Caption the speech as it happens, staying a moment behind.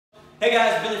Hey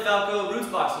guys, Billy Falco, Roots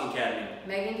Boxing Academy.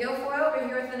 Megan Guilfoyle over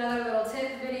here with another little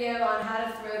tip video on how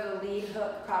to throw the lead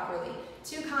hook properly.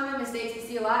 Two common mistakes we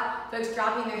see a lot, folks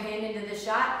dropping their hand into the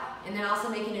shot and then also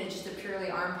making it just a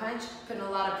purely arm punch, putting a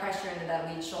lot of pressure into that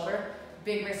lead shoulder.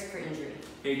 Big risk for injury.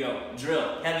 Here you go.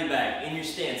 Drill, heavy bag, in your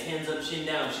stance, hands up, chin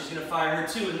down. She's gonna fire her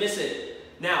two and miss it.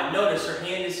 Now, notice her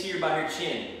hand is here by her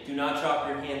chin. Do not drop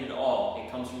your hand at all. It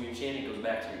comes from your chin, it goes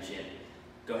back to your chin.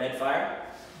 Go ahead, fire.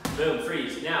 Boom,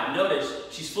 freeze. Now, notice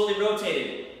she's fully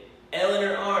rotated. L in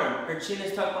her arm, her chin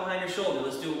is tucked behind her shoulder.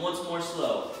 Let's do it once more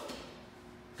slow.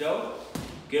 Go.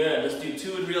 Good, let's do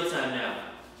two in real time now.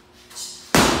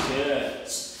 Good.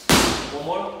 One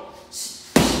more.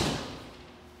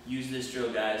 Use this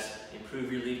drill, guys.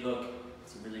 Improve your lead hook.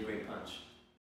 It's a really great punch.